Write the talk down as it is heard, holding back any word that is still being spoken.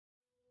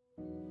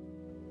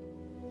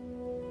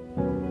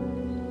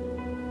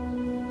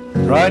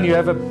Ryan, you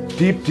have a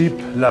deep, deep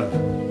love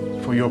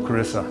for your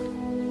Charissa.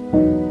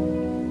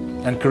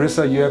 And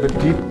Charissa, you have a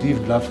deep,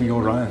 deep love for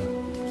your Ryan.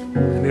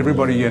 And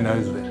everybody here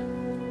knows that.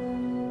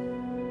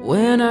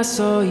 When I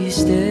saw you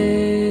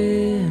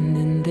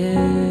standing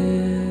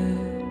there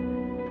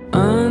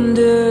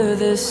under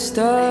the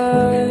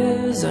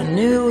stars, I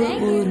knew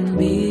it wouldn't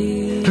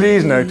be.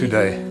 Please know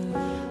today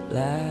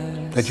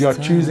that you are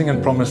choosing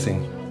and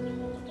promising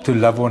to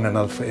love one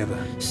another forever.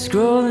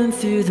 Scrolling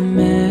through the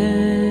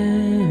memories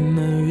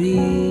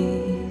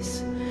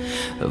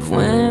of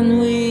when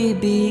we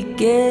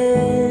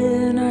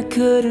began, I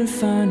couldn't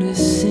find a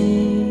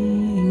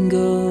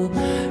single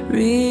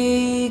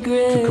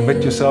regret. To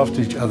commit yourself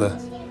to each other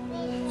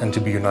and to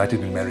be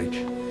united in marriage.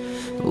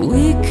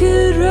 We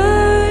could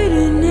write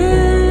an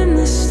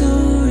endless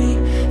story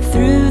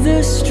through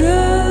the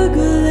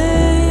struggle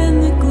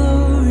and the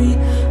glory.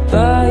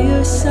 By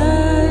your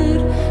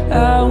side,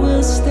 I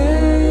will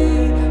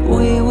stay.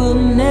 We will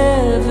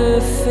never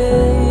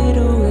fade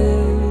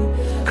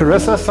away.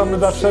 Charissa summed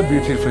it up so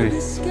beautifully.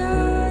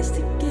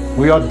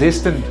 We are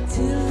destined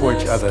for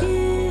each other.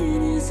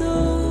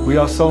 We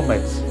are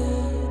soulmates,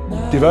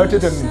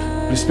 devoted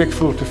and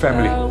respectful to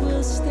family.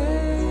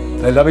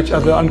 They love each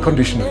other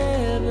unconditionally.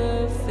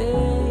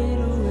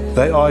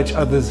 They are each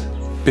other's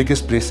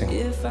biggest blessing.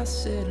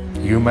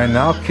 You may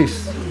now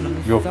kiss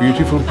your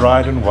beautiful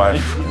bride and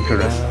wife,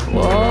 Charissa.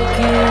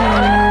 Walking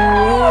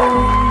away,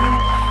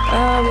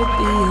 I would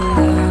be a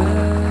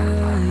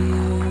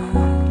liar,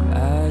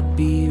 I'd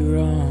be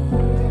wrong.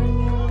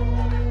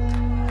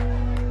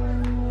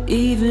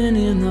 Even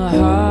in the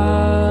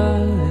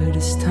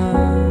hardest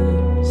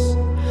times,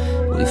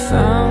 we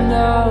found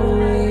our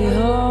way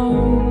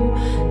home,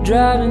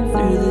 driving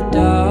through the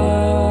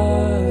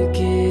darkest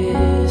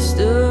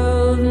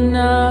of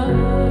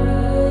nights.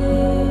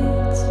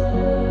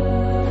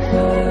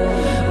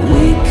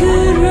 We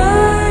could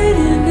write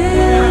an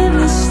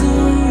endless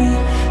story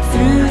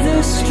through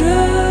the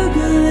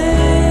struggle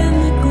and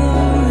the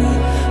glory.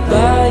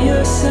 By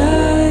your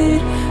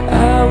side,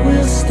 I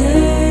will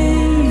stay.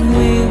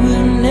 We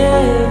will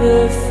never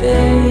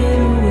fade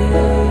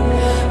away.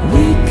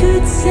 We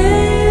could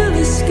sail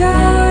the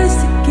skies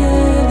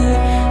together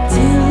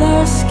till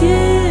our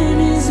skin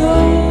is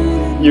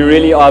old. You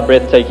really are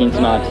breathtaking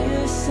tonight.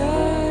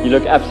 You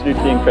look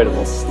absolutely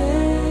incredible.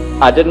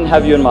 I didn't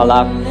have you in my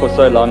life for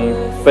so long,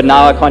 but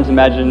now I can't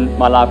imagine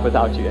my life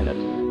without you in it.